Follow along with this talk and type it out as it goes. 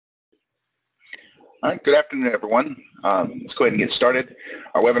All right, good afternoon, everyone. Let's go ahead and get started.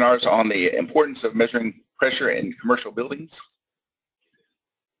 Our webinar is on the importance of measuring pressure in commercial buildings.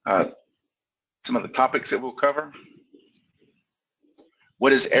 Some of the topics that we'll cover.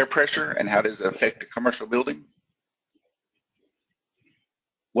 What is air pressure and how does it affect a commercial building?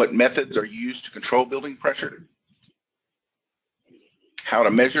 What methods are used to control building pressure? How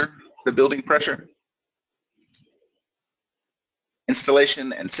to measure the building pressure?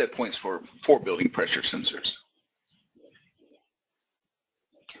 Installation and set points for building pressure sensors.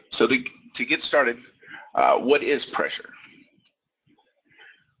 So to get started, what is pressure?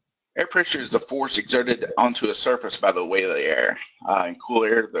 Air pressure is the force exerted onto a surface by the weight of the air. In cool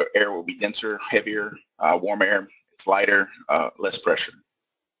air, the air will be denser, heavier. Warm air, it's lighter, less pressure.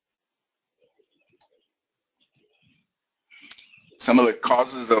 Some of the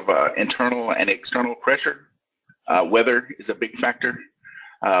causes of internal and external pressure. Weather is a big factor.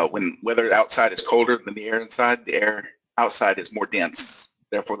 When weather outside is colder than the air inside, the air outside is more dense,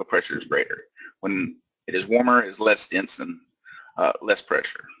 therefore the pressure is greater. When it is warmer, it is less dense and less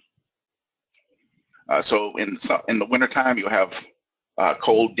pressure. So in the wintertime, you'll have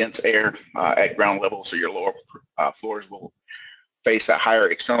cold, dense air at ground level, so your lower floors will face a higher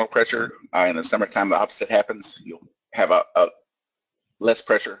external pressure. In the summertime, the opposite happens. You'll have a less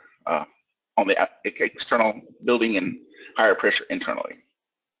pressure on the external building and higher pressure internally.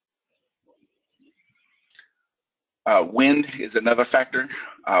 Wind is another factor.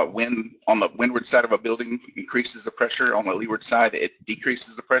 Wind on the windward side of a building increases the pressure. On the leeward side, it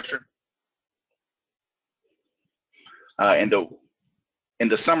decreases the pressure. In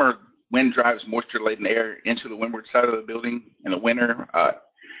the summer, wind drives moisture-laden air into the windward side of the building. In the winter,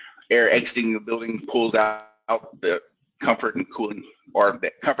 air exiting the building pulls out the comfort and cooling, or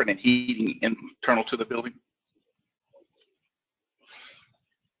the comfort and heating internal to the building.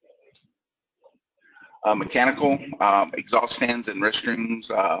 Mechanical, exhaust fans in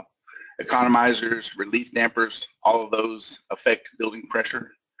restrooms, economizers, relief dampers, all of those affect building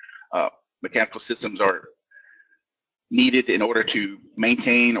pressure. Mechanical systems are needed in order to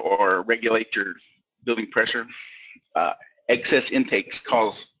maintain or regulate your building pressure. Excess intakes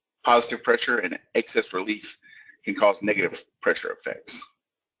cause positive pressure, and excess relief can cause negative pressure effects.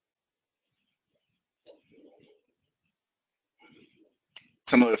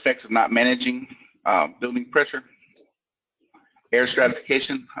 Some of the effects of not managing building pressure. Air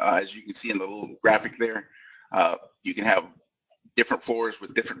stratification, as you can see in the little graphic there, you can have different floors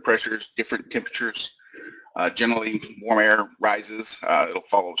with different pressures, different temperatures. Generally, warm air rises. It'll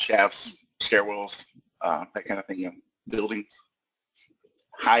follow shafts, stairwells, that kind of thing in buildings.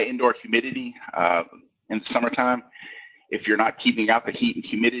 High indoor humidity. In the summertime, if you're not keeping out the heat and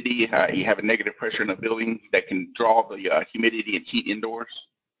humidity, you have a negative pressure in the building that can draw the humidity and heat indoors.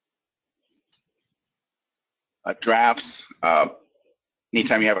 Drafts,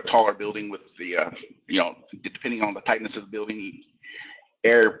 anytime you have a taller building with the, depending on the tightness of the building,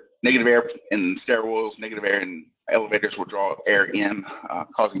 negative air in stairwells, negative air in elevators will draw air in,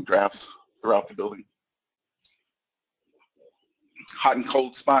 causing drafts throughout the building. Hot and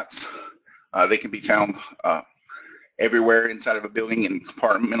cold spots. They can be found everywhere inside of a building in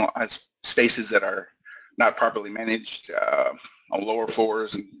compartmentalized spaces that are not properly managed. On lower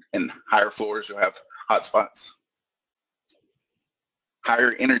floors and higher floors, you'll have hot spots.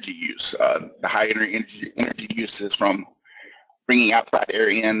 Higher energy use. The higher energy use is from bringing outside air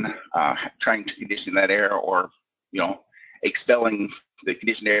in, trying to condition that air, or expelling the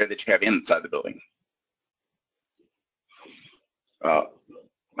conditioned air that you have inside the building.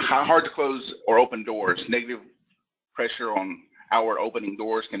 How hard to close or open doors. Negative pressure on our opening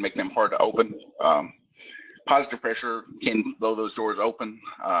doors can make them hard to open. Positive pressure can blow those doors open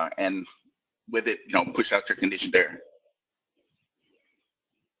and with it, push out your conditioned air.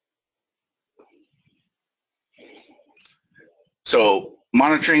 So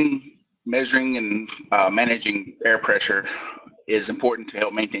monitoring, measuring, and managing air pressure is important to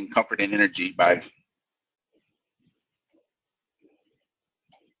help maintain comfort and energy by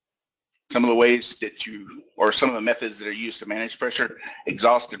some of the ways that some of the methods that are used to manage pressure.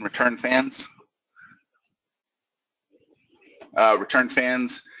 Exhaust and return fans. Return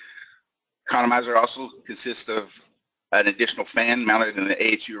fans, economizer also consists of an additional fan mounted in the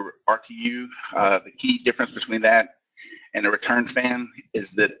AHU or RTU. The key difference between that and a return fan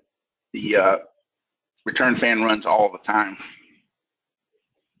is that the return fan runs all the time.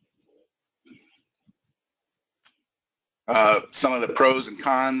 Some of the pros and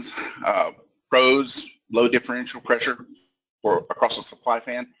cons. Pros, low differential pressure across the supply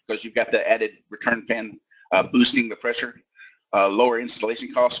fan because you've got the added return fan boosting the pressure. lower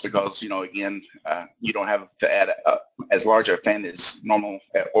installation costs because, again, you don't have to add as large a fan as normal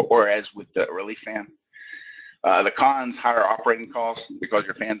or as with the relief fan. The cons, higher operating costs because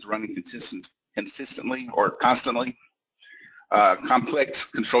your fan's running consistently or constantly. Complex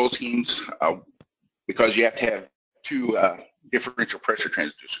control schemes because you have to have two differential pressure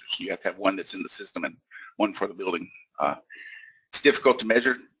transducers. You have to have one that's in the system and one for the building. It's difficult to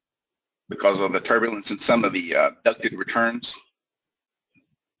measure because of the turbulence in some of the ducted returns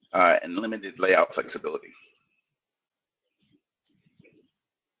and limited layout flexibility.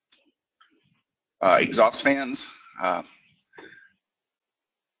 Exhaust fans.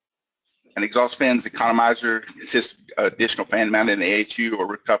 An exhaust fan's economizer consists of additional fan mounted in the AHU or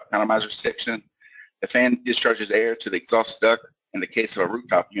rooftop economizer section. The fan discharges air to the exhaust duct in the case of a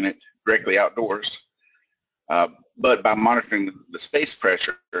rooftop unit directly outdoors. But by monitoring the space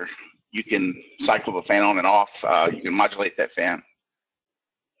pressure, you can cycle the fan on and off. You can modulate that fan.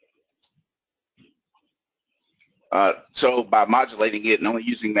 So by modulating it and only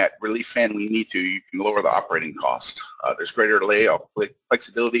using that relief fan when you need to, you can lower the operating cost. There's greater layout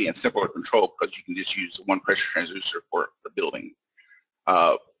flexibility and simpler control because you can just use one pressure transducer for the building.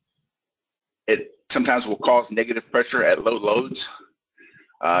 It sometimes will cause negative pressure at low loads.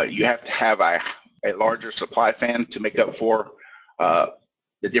 You have to have a larger supply fan to make up for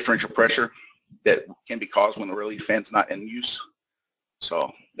the differential pressure that can be caused when the relief fan's not in use.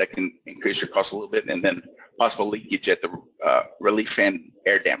 So that can increase your cost a little bit, and then possible leakage at the relief fan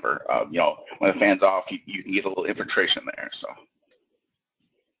air damper. When the fan's off, you can get a little infiltration there.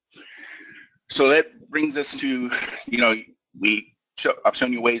 So that brings us to, I've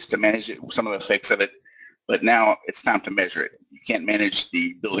shown you ways to manage it, some of the effects of it, but now it's time to measure it. You can't manage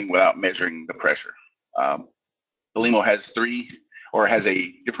the building without measuring the pressure. Belimo has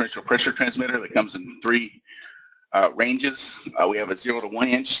a differential pressure transmitter that comes in 3 ranges. We have a 0 to 1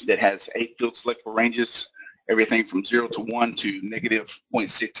 inch that has 8 field selectable ranges, everything from 0 to 1 to negative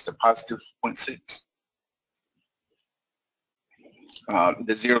 0.6 to positive 0.6.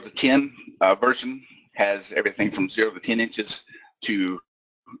 The 0 to 10 version has everything from 0 to 10 inches to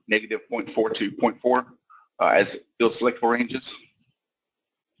negative 0.4 to 0.4 as field selectable ranges.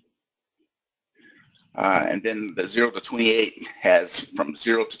 And then the 0 to 28 has from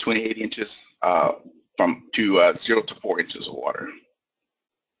 0 to 28 inches to 0 to 4 inches of water.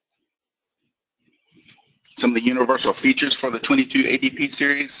 Some of the universal features for the 22 ADP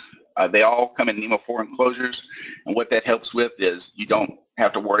series, they all come in NEMA 4 enclosures, and what that helps with is you don't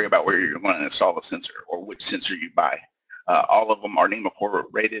have to worry about where you're going to install the sensor or which sensor you buy. All of them are NEMA 4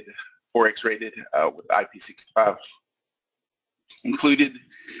 rated, 4X rated with IP65. Included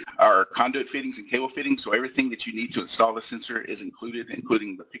are conduit fittings and cable fittings, so everything that you need to install the sensor is included,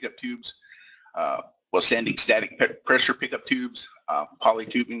 including the pickup tubes, standing static pressure pickup tubes, poly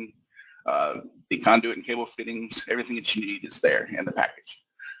tubing, the conduit and cable fittings, everything that you need is there in the package.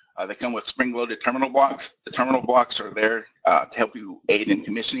 They come with spring-loaded terminal blocks. The terminal blocks are there to help you aid in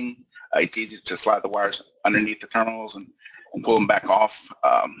commissioning. It's easy to slide the wires underneath the terminals and pull them back off.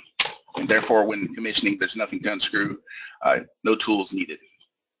 And therefore, when commissioning, there's nothing to unscrew, no tools needed.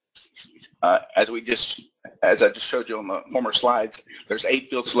 As I just showed you on the former slides, there's 8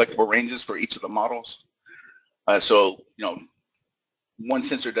 field selectable ranges for each of the models. So one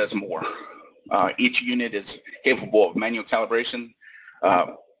sensor does more. Each unit is capable of manual calibration,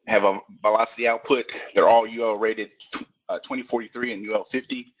 have a velocity output. They're all UL rated 2043 and UL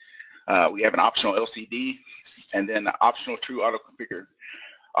 50. We have an optional LCD, and then the optional true auto configure,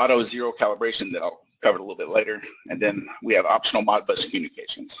 auto zero calibration that I'll cover a little bit later. And then we have optional Modbus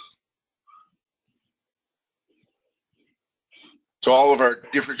communications. So all of our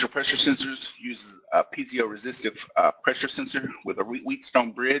differential pressure sensors use a piezo resistive pressure sensor with a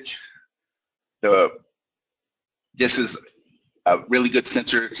Wheatstone bridge. This is a really good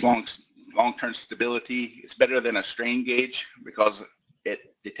sensor. It's long-term stability. It's better than a strain gauge because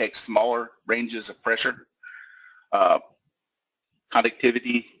it detects smaller ranges of pressure.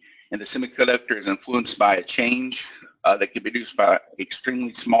 Conductivity in the semiconductor is influenced by a change that can be produced by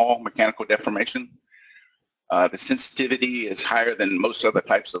extremely small mechanical deformation. The sensitivity is higher than most other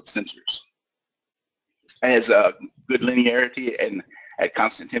types of sensors. It has a good linearity and at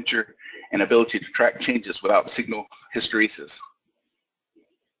constant temperature and ability to track changes without signal hysteresis.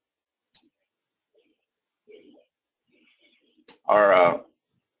 Our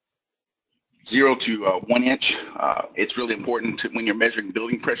 0 to 1 inch, it's really important when you're measuring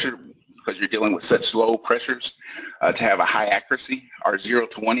building pressure because you're dealing with such low pressures to have a high accuracy. Our 0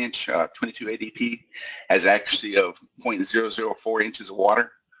 to 1 inch 22 ADP has accuracy of 0.004 inches of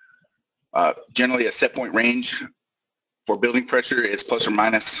water. Generally a set point range For building pressure, it's plus or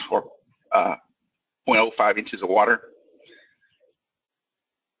minus or 0.05 inches of water.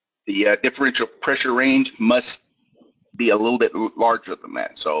 The differential pressure range must be a little bit larger than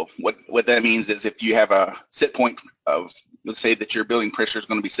that. So what that means is if you have a set point of, let's say that your building pressure is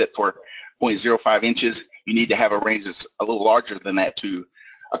going to be set for 0.05 inches, you need to have a range that's a little larger than that to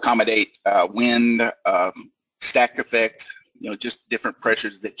accommodate wind, stack effect, just different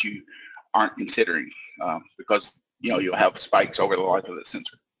pressures that you aren't considering because you'll have spikes over the life of the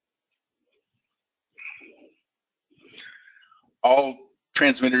sensor. All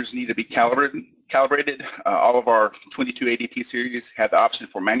transmitters need to be calibrated. All of our 22 ADP series have the option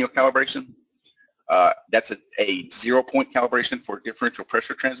for manual calibration. That's a 0-point calibration for differential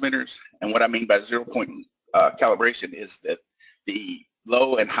pressure transmitters. And what I mean by 0-point calibration is that the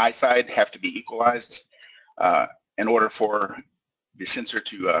low and high side have to be equalized in order for the sensor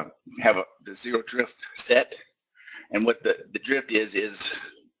to have the zero drift set. And what the drift is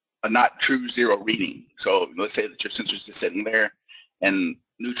a not true zero reading. So let's say that your sensor is just sitting there and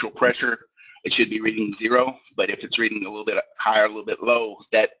neutral pressure, it should be reading 0, but if it's reading a little bit high or a little bit low,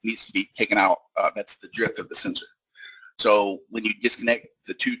 that needs to be taken out. That's the drift of the sensor. So when you disconnect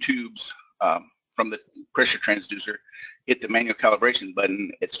the two tubes from the pressure transducer, hit the manual calibration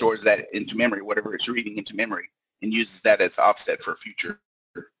button, it stores that into memory, whatever it's reading into memory, and uses that as offset for future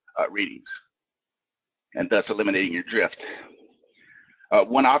readings, and thus eliminating your drift.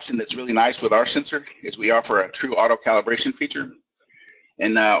 One option that's really nice with our sensor is we offer a true auto calibration feature.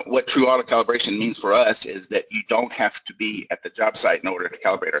 And what true auto calibration means for us is that you don't have to be at the job site in order to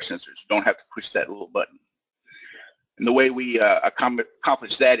calibrate our sensors. You don't have to push that little button. And the way we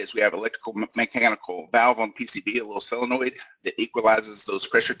accomplish that is we have electrical mechanical valve on PCB, a little solenoid that equalizes those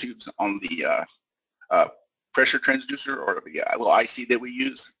pressure tubes on the pressure transducer or the little IC that we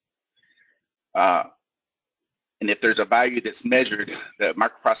use. And if there's a value that's measured, the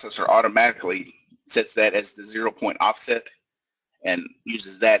microprocessor automatically sets that as the 0-point offset and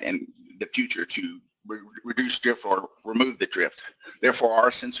uses that in the future to reduce drift or remove the drift. Therefore,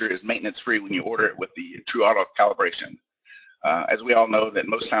 our sensor is maintenance free when you order it with the true auto calibration. As we all know that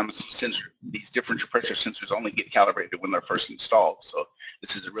most times these differential pressure sensors only get calibrated when they're first installed. So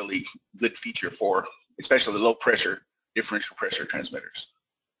this is a really good feature for especially low pressure differential pressure transmitters.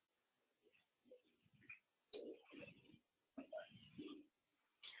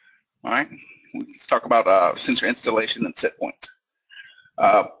 All right, let's talk about sensor installation and set points.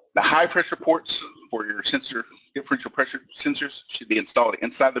 The high pressure ports for your differential pressure sensors should be installed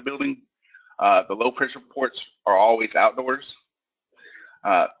inside the building. The low pressure ports are always outdoors.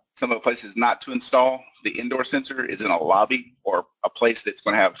 Some of the places not to install the indoor sensor is in a lobby or a place that's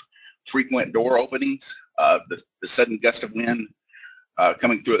going to have frequent door openings. The sudden gust of wind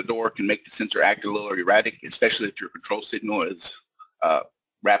coming through the door can make the sensor act a little erratic, especially if your control signal is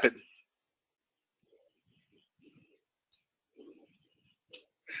rapid.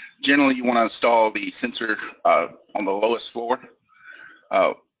 Generally, you want to install the sensor on the lowest floor.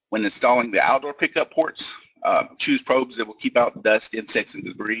 When installing the outdoor pickup ports, choose probes that will keep out dust, insects, and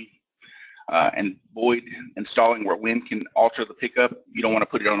debris. And avoid installing where wind can alter the pickup. You don't want to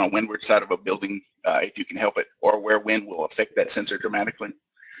put it on a windward side of a building if you can help it, or where wind will affect that sensor dramatically.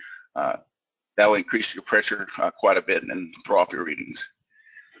 That'll increase your pressure quite a bit and throw off your readings.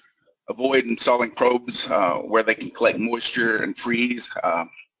 Avoid installing probes where they can collect moisture and freeze.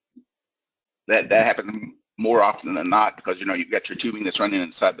 That happens more often than not because you've got your tubing that's running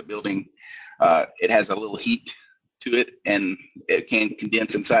inside the building. It has a little heat to it, and it can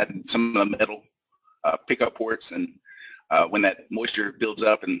condense inside some of the metal pickup ports, and when that moisture builds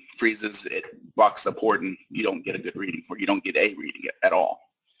up and freezes, it blocks the port and you don't get a good reading, or you don't get a reading at all.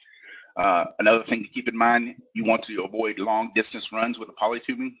 Another thing to keep in mind, you want to avoid long distance runs with a poly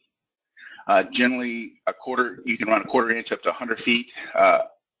tubing. Generally, you can run a 1/4 inch up to 100 feet.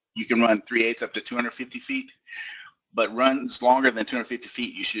 You can run 3/8 up to 250 feet, but runs longer than 250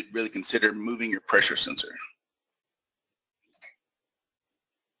 feet, you should really consider moving your pressure sensor.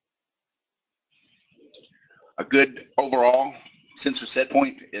 A good overall sensor set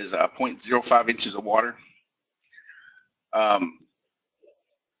point is 0.05 inches of water.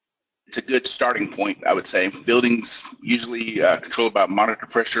 It's a good starting point, I would say. Buildings usually controlled by monitor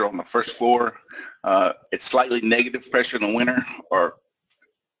pressure on the first floor. It's slightly negative pressure in the winter,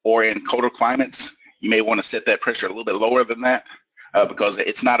 or in colder climates, you may want to set that pressure a little bit lower than that because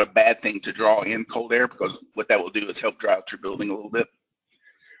it's not a bad thing to draw in cold air, because what that will do is help dry out your building a little bit.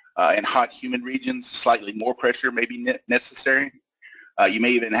 In hot, humid regions, slightly more pressure may be necessary. You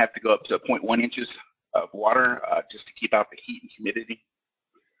may even have to go up to 0.1 inches of water just to keep out the heat and humidity.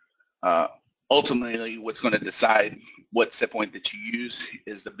 ultimately, what's going to decide what set point that you use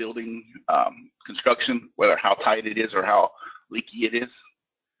is the building construction, whether how tight it is or how leaky it is.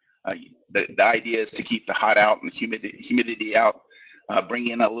 The idea is to keep the hot out and humidity out, bring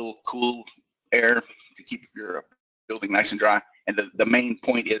in a little cool air to keep your building nice and dry. And the main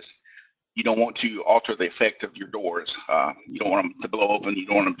point is you don't want to alter the effect of your doors. You don't want them to blow open. You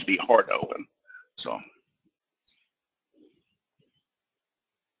don't want them to be hard to open. So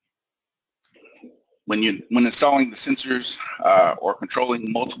when installing the sensors or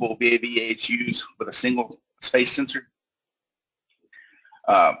controlling multiple VAVHUs with a single space sensor,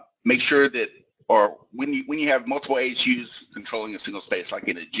 make sure that, or when you have multiple AHUs controlling a single space, like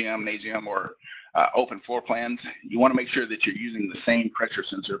in a gym, an AGM, or open floor plans, you want to make sure that you're using the same pressure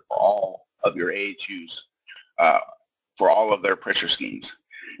sensor for all of your AHUs, for all of their pressure schemes.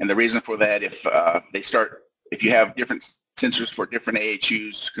 And the reason for that, if you have different sensors for different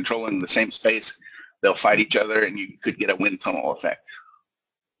AHUs controlling the same space, they'll fight each other and you could get a wind tunnel effect.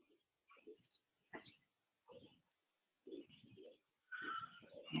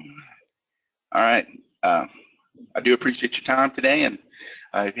 All right. I do appreciate your time today, and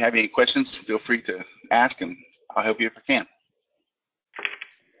if you have any questions, feel free to ask, and I'll help you if I can.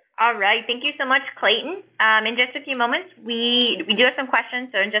 All right. Thank you so much, Clayton. In just a few moments, we do have some questions,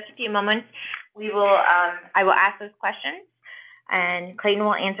 so in just a few moments, I will ask those questions, and Clayton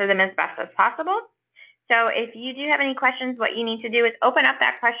will answer them as best as possible. So if you do have any questions, what you need to do is open up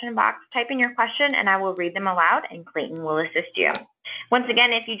that question box, type in your question, and I will read them aloud, and Clayton will assist you. Once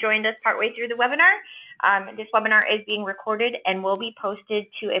again, if you joined us partway through the webinar, this webinar is being recorded and will be posted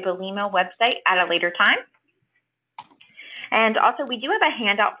to a Belimo website at a later time. And also, we do have a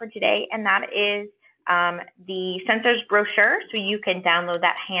handout for today, and that is the sensors brochure, so you can download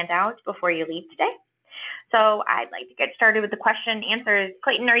that handout before you leave today. So I'd like to get started with the question and answers.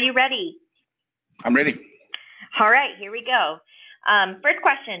 Clayton, are you ready? I'm ready. All right, here we go. First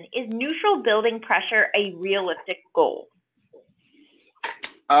question, is neutral building pressure a realistic goal?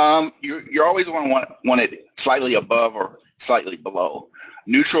 You always want it slightly above or slightly below.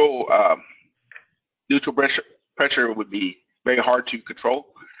 Neutral pressure would be very hard to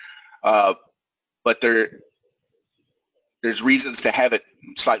control, but there's reasons to have it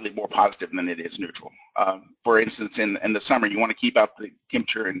slightly more positive than it is neutral. For instance, in the summer, you want to keep out the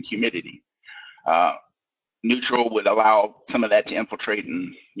temperature and humidity. Neutral would allow some of that to infiltrate,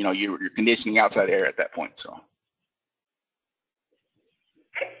 and you're conditioning outside air at that point. So.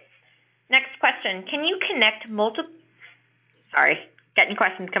 Next question, can you connect multiple, sorry, getting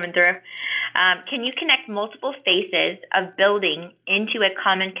questions coming through. Can you connect multiple faces of building into a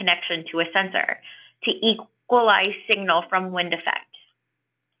common connection to a sensor to equalize signal from wind effect?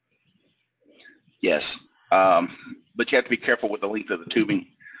 Yes, but you have to be careful with the length of the tubing.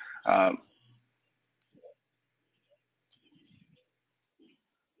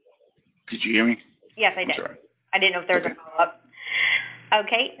 Did you hear me? Yes, I did. Sorry. I didn't know if there was a follow-up.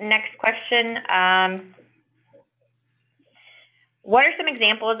 Okay, next question. What are some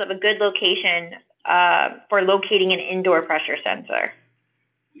examples of a good location for locating an indoor pressure sensor?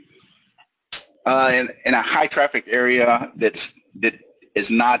 In a high traffic area that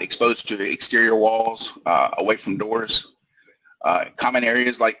is not exposed to the exterior walls, away from doors. Common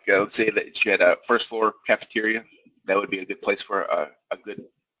areas like, let's say that you had a first floor cafeteria, that would be a good place for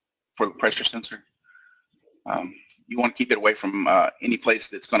for the pressure sensor. You want to keep it away from any place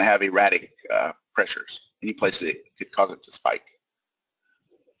that's going to have erratic pressures, any place that could cause it to spike.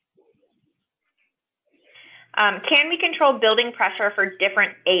 Can we control building pressure for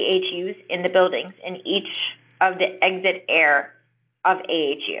different AHUs in the buildings in each of the exit air of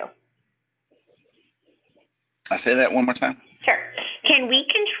AHU? I say that one more time. Sure. Can we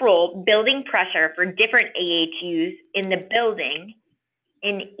control building pressure for different AHUs in the building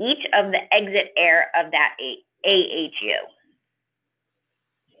in each of the exit air of that AHU?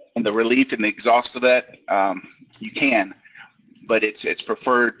 And the relief and the exhaust of that, you can, but it's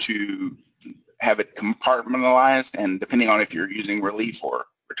preferred to have it compartmentalized, and depending on if you're using relief or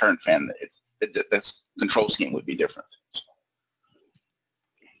return fan, the control scheme would be different.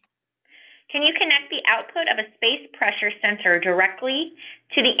 Can you connect the output of a space pressure sensor directly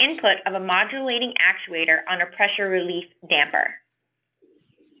to the input of a modulating actuator on a pressure relief damper?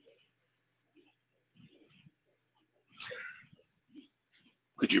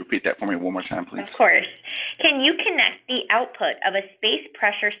 Could you repeat that for me one more time, please? Of course. Can you connect the output of a space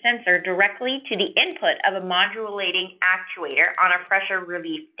pressure sensor directly to the input of a modulating actuator on a pressure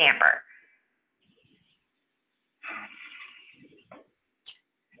relief damper?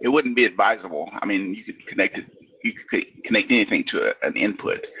 It wouldn't be advisable. I mean, you could connect it. You could connect anything to an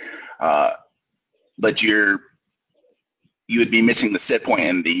input. but you would be missing the set point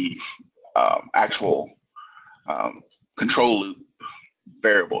and the actual control loop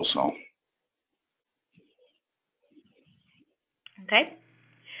variable. So. Okay.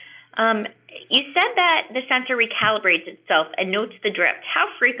 You said that the sensor recalibrates itself and notes the drift. How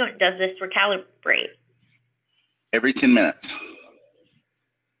frequent does this recalibrate? Every 10 minutes.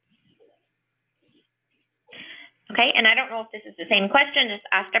 Okay, and I don't know if this is the same question, just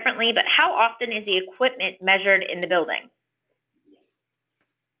asked differently, but how often is the equipment measured in the building?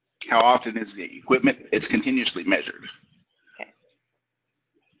 How often is the equipment? It's continuously measured. Okay.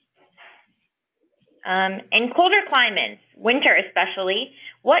 In colder climates, winter especially,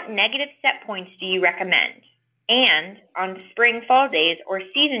 what negative set points do you recommend? And on spring, fall days, or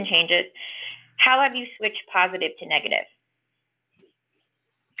season changes, how have you switched positive to negative?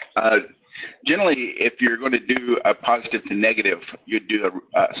 Generally, if you're going to do a positive to negative, you'd do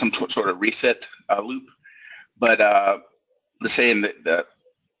some sort of reset loop. But let's say in the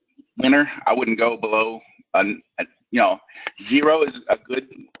winter, I wouldn't go below, 0 is a good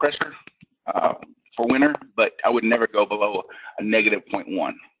pressure for winter, but I would never go below a negative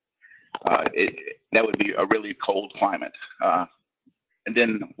 0.1. That would be a really cold climate. And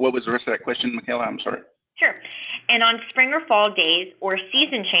then what was the rest of that question, Michaela? I'm sorry. Sure. And on spring or fall days or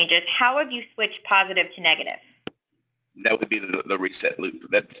season changes, how have you switched positive to negative? That would be the reset loop.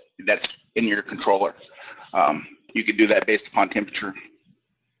 That's in your controller. You could do that based upon temperature.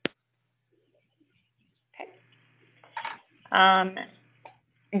 Okay.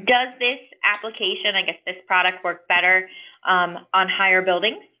 Does this application, I guess this product, work better on higher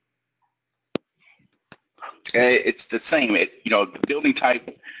buildings? It's the same. The building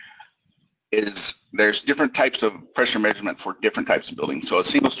type there's different types of pressure measurement for different types of buildings. So a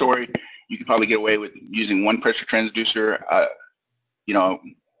single story, you could probably get away with using one pressure transducer,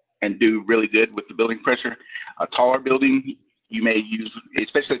 and do really good with the building pressure. A taller building, you may use,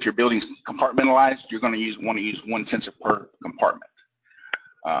 especially if your building's compartmentalized, you're going to want to use one sensor per compartment.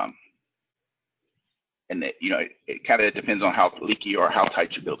 And it kind of depends on how leaky or how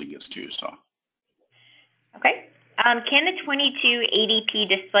tight your building is too. So. Okay. Can the 2280p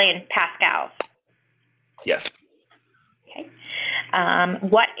display in pascals? Yes. Okay.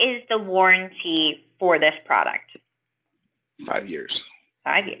 What is the warranty for this product? 5 years.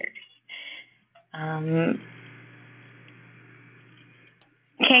 5 years. Can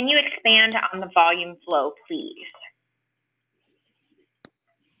you expand on the volume flow, please?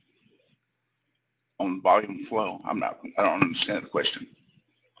 On volume flow, I don't understand the question.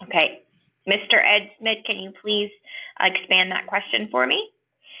 Okay. Mr. Ed Smith, can you please expand that question for me?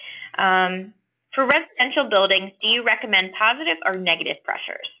 For residential buildings, do you recommend positive or negative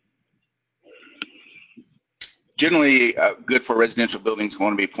pressures? Generally, good for residential buildings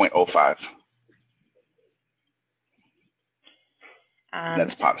going to be 0.05.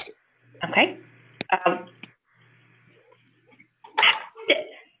 That's positive. Okay.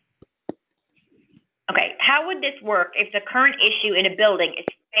 Okay. How would this work if the current issue in a building is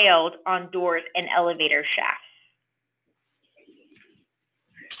failed on doors and elevator shafts?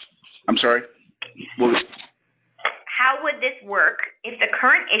 I'm sorry? How would this work if the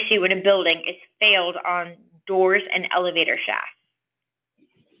current issue in a building is failed on doors and elevator shafts?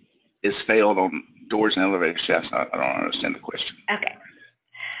 Is failed on doors and elevator shafts? I don't understand the question. Okay.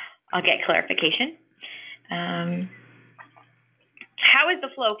 I'll get clarification. How is the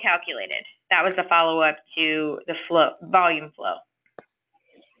flow calculated? That was the follow-up to the volume flow.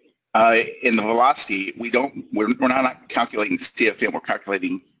 In the velocity, we're not calculating CFM, we're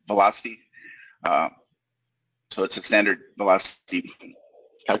calculating velocity. So it's a standard velocity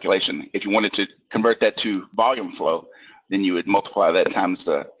calculation. If you wanted to convert that to volume flow, then you would multiply that times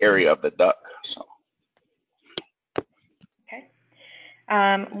the area of the duct. So. Okay.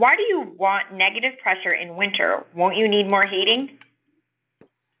 Why do you want negative pressure in winter? Won't you need more heating?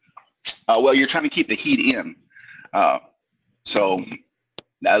 Well, you're trying to keep the heat in. So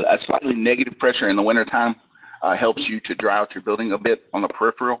a slightly negative pressure in the wintertime helps you to dry out your building a bit on the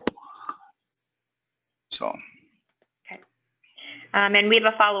peripheral. So. Okay. And we have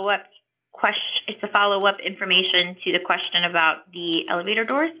a follow-up question. It's a follow-up information to the question about the elevator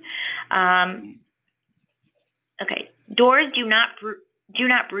doors. Okay. Doors do not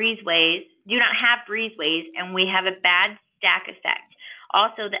have breezeways, and we have a bad stack effect.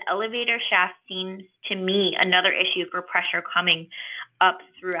 Also, the elevator shaft seems to me another issue for pressure coming up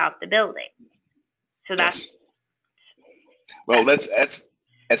throughout the building. So that's. Yes. Well, that's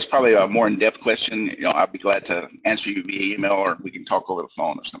probably a more in-depth question. I'll be glad to answer you via email, or we can talk over the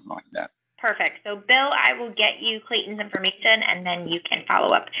phone or something like that. Perfect. So Bill, I will get you Clayton's information and then you can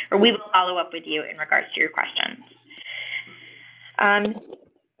follow up, or we will follow up with you in regards to your questions.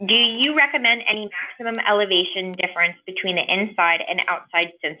 Do you recommend any maximum elevation difference between the inside and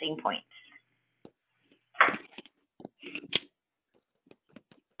outside sensing points?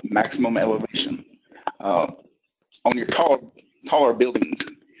 Maximum elevation. On your taller buildings,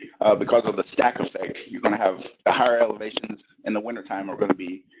 because of the stack effect, you're going to have the higher elevations in the wintertime are going to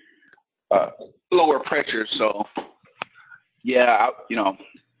be lower pressure. So, yeah,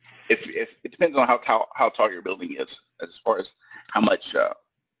 if it depends on how tall your building is, as far as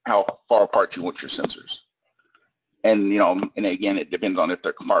how far apart you want your sensors, and and again, it depends on if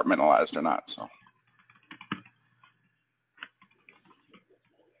they're compartmentalized or not. So.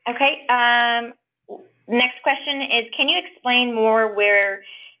 Okay. Next question is, can you explain more where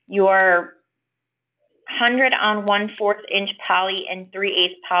your 100 on 1/4 inch poly and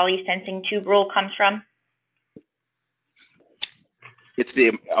 3/8 poly sensing tube rule comes from? It's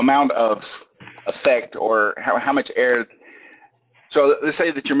the amount of effect, or how much air. So let's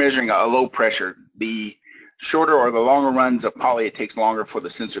say that you're measuring a low pressure. The shorter or the longer runs of poly, it takes longer for the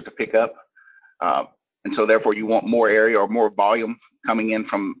sensor to pick up. And so therefore you want more area or more volume coming in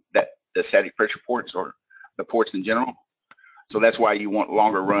from the static pressure ports or the ports in general. So that's why you want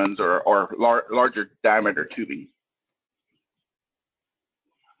longer runs or larger diameter tubing.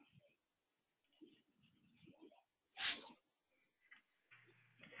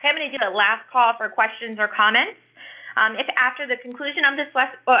 Okay, I'm going to do a last call for questions or comments. If after the conclusion of this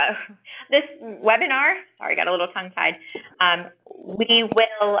webinar, sorry, I got a little tongue-tied, we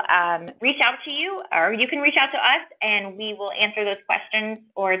will reach out to you, or you can reach out to us, and we will answer those questions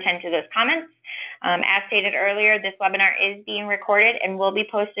or attend to those comments. As stated earlier, this webinar is being recorded and will be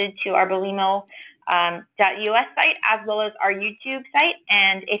posted to our Belimo .us site as well as our YouTube site.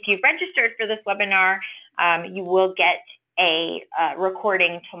 And if you've registered for this webinar, you will get a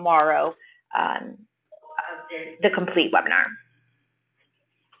recording tomorrow of the complete webinar.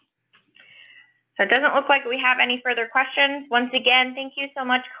 So it doesn't look like we have any further questions. Once again, thank you so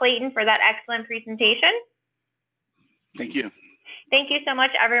much, Clayton, for that excellent presentation. Thank you. Thank you so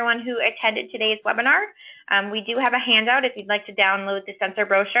much, everyone who attended today's webinar. We do have a handout if you'd like to download the sensor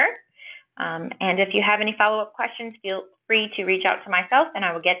brochure. And if you have any follow-up questions, feel free to reach out to myself, and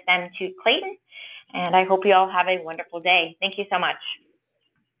I will get them to Clayton. And I hope you all have a wonderful day. Thank you so much.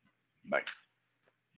 Bye.